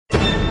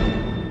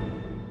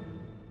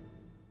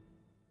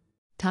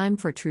Time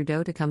for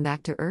Trudeau to come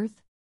back to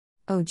Earth?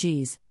 Oh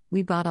geez,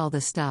 we bought all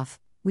the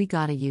stuff, we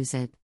gotta use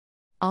it.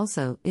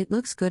 Also, it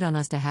looks good on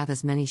us to have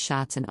as many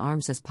shots and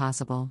arms as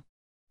possible.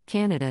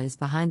 Canada is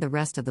behind the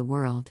rest of the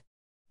world.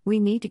 We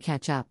need to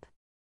catch up.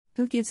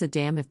 Who gives a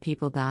damn if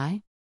people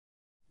die?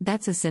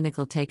 That's a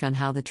cynical take on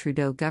how the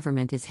Trudeau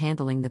government is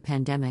handling the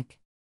pandemic.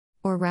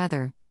 Or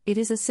rather, it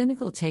is a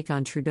cynical take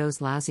on Trudeau's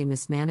lousy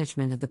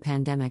mismanagement of the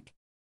pandemic.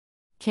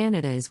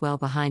 Canada is well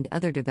behind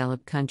other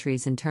developed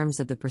countries in terms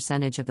of the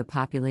percentage of the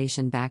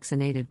population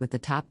vaccinated with the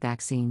top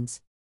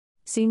vaccines.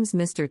 Seems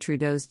Mr.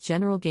 Trudeau's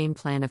general game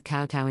plan of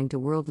kowtowing to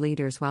world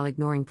leaders while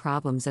ignoring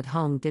problems at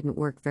home didn't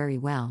work very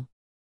well.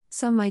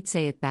 Some might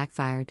say it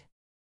backfired.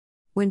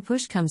 When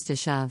push comes to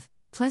shove,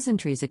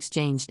 pleasantries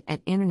exchanged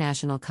at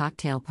international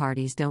cocktail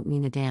parties don't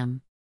mean a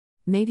damn.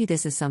 Maybe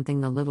this is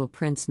something the little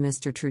prince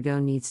Mr. Trudeau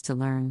needs to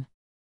learn.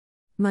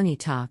 Money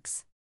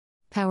talks.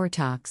 Power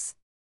talks.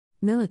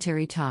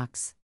 Military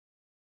talks.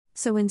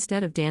 So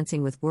instead of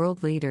dancing with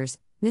world leaders,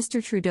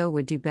 Mr. Trudeau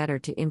would do better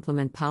to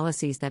implement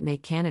policies that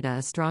make Canada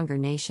a stronger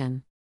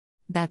nation.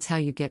 That's how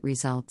you get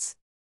results.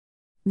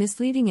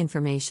 Misleading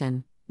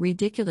information,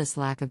 ridiculous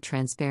lack of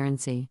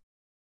transparency.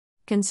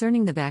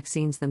 Concerning the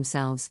vaccines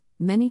themselves,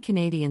 many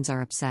Canadians are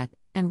upset,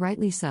 and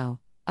rightly so,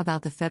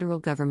 about the federal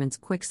government's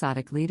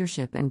quixotic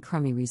leadership and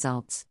crummy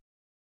results.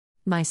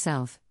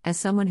 Myself, as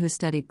someone who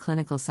studied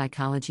clinical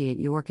psychology at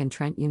York and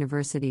Trent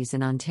Universities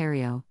in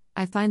Ontario,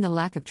 I find the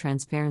lack of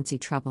transparency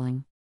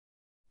troubling.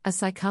 A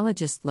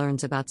psychologist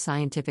learns about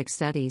scientific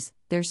studies,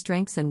 their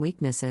strengths and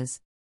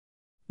weaknesses.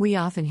 We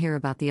often hear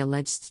about the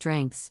alleged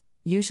strengths,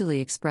 usually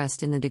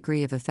expressed in the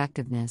degree of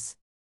effectiveness.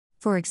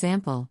 For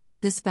example,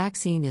 this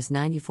vaccine is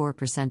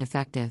 94%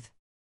 effective.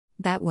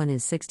 That one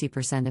is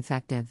 60%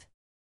 effective.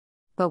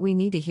 But we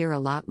need to hear a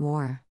lot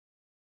more.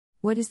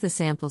 What is the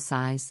sample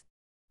size?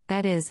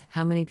 That is,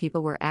 how many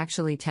people were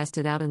actually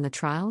tested out in the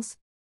trials?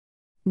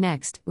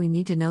 Next, we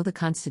need to know the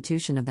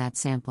constitution of that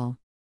sample.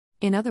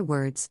 In other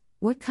words,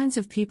 what kinds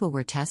of people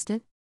were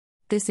tested?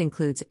 This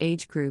includes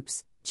age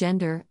groups,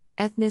 gender,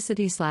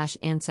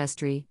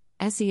 ethnicity/ancestry,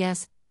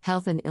 SES,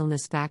 health and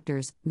illness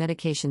factors,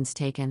 medications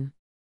taken.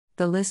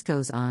 The list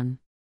goes on.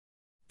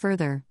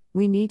 Further,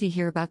 we need to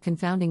hear about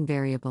confounding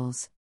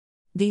variables.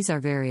 These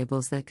are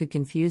variables that could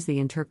confuse the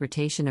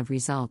interpretation of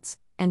results,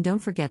 and don't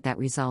forget that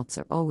results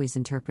are always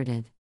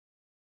interpreted.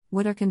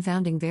 What are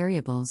confounding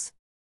variables?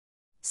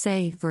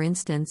 Say, for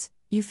instance,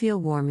 you feel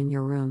warm in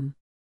your room.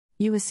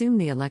 You assume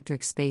the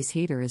electric space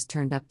heater is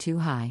turned up too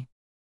high.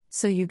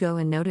 So you go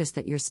and notice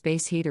that your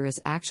space heater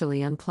is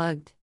actually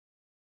unplugged.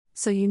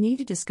 So you need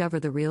to discover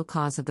the real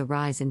cause of the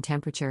rise in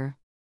temperature.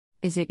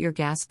 Is it your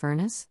gas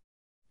furnace?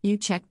 You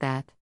check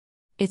that.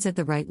 It's at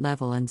the right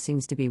level and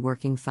seems to be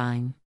working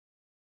fine.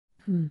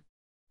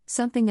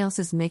 Something else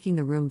is making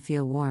the room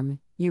feel warm,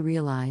 you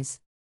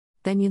realize.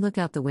 Then you look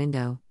out the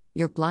window,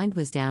 your blind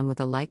was down with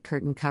a light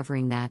curtain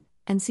covering that,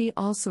 and see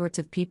all sorts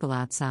of people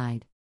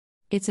outside.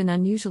 It's an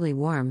unusually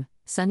warm,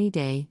 sunny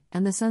day,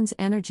 and the sun's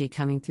energy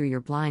coming through your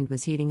blind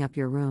was heating up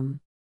your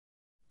room.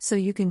 So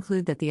you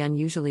conclude that the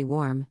unusually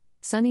warm,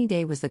 sunny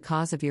day was the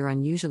cause of your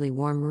unusually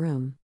warm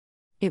room.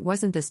 It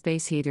wasn't the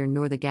space heater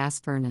nor the gas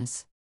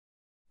furnace.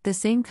 The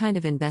same kind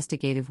of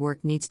investigative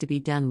work needs to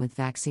be done with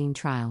vaccine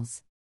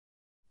trials.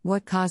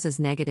 What causes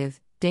negative,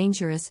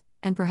 dangerous,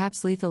 and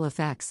perhaps lethal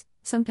effects,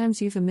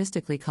 sometimes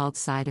euphemistically called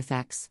side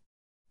effects?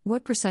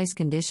 What precise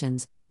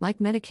conditions, like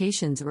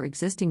medications or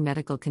existing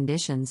medical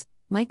conditions,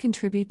 might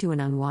contribute to an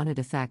unwanted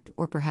effect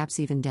or perhaps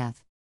even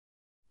death?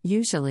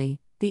 Usually,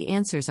 the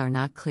answers are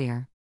not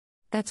clear.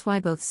 That's why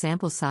both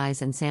sample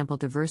size and sample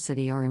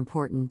diversity are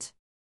important.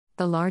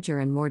 The larger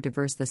and more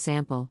diverse the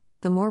sample,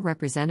 the more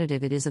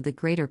representative it is of the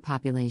greater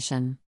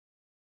population.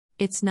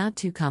 It's not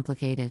too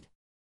complicated.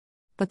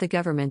 But the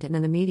government and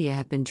the media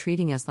have been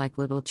treating us like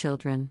little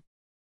children.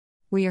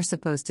 We are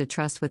supposed to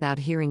trust without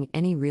hearing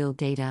any real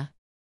data.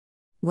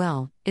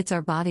 Well, it's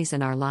our bodies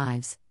and our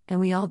lives,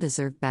 and we all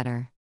deserve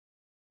better.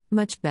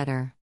 Much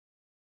better.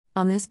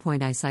 On this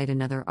point I cite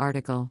another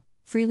article,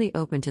 freely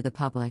open to the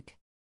public.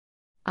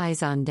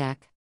 Eyes on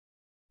deck.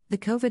 The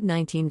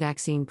COVID-19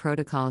 vaccine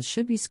protocols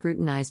should be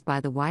scrutinized by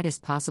the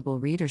widest possible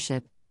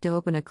readership, to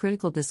open a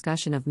critical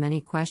discussion of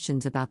many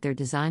questions about their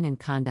design and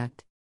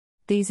conduct.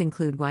 These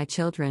include why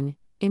children,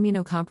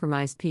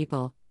 immunocompromised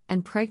people,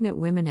 and pregnant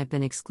women have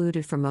been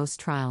excluded from most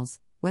trials,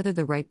 whether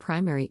the right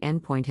primary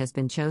endpoint has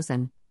been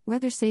chosen,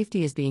 whether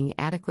safety is being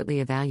adequately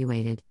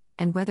evaluated,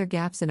 and whether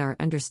gaps in our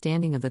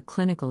understanding of the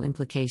clinical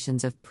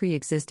implications of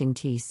pre-existing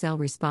T-cell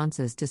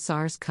responses to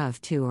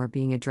SARS-CoV-2 are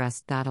being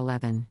addressed.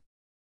 11.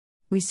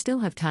 We still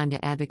have time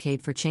to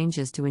advocate for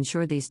changes to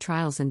ensure these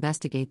trials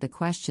investigate the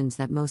questions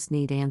that most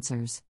need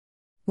answers.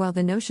 While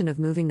the notion of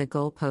moving the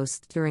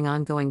goalposts during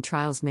ongoing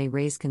trials may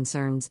raise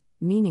concerns,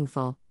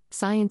 meaningful,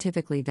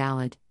 scientifically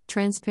valid,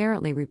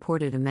 transparently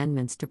reported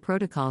amendments to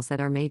protocols that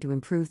are made to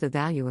improve the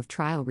value of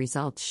trial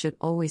results should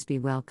always be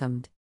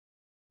welcomed.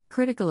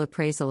 Critical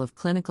appraisal of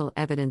clinical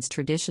evidence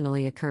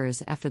traditionally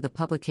occurs after the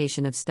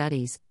publication of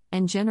studies,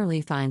 and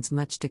generally finds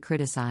much to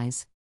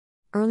criticize.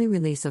 Early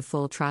release of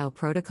full trial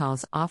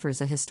protocols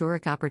offers a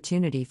historic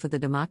opportunity for the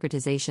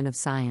democratization of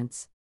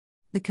science.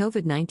 The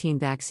COVID-19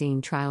 vaccine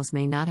trials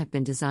may not have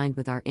been designed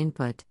with our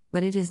input,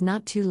 but it is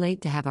not too late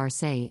to have our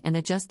say and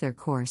adjust their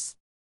course.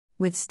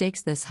 With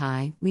stakes this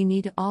high, we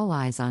need all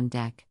eyes on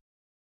deck.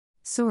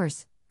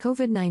 Source: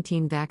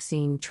 COVID-19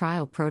 vaccine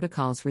trial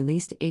protocols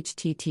released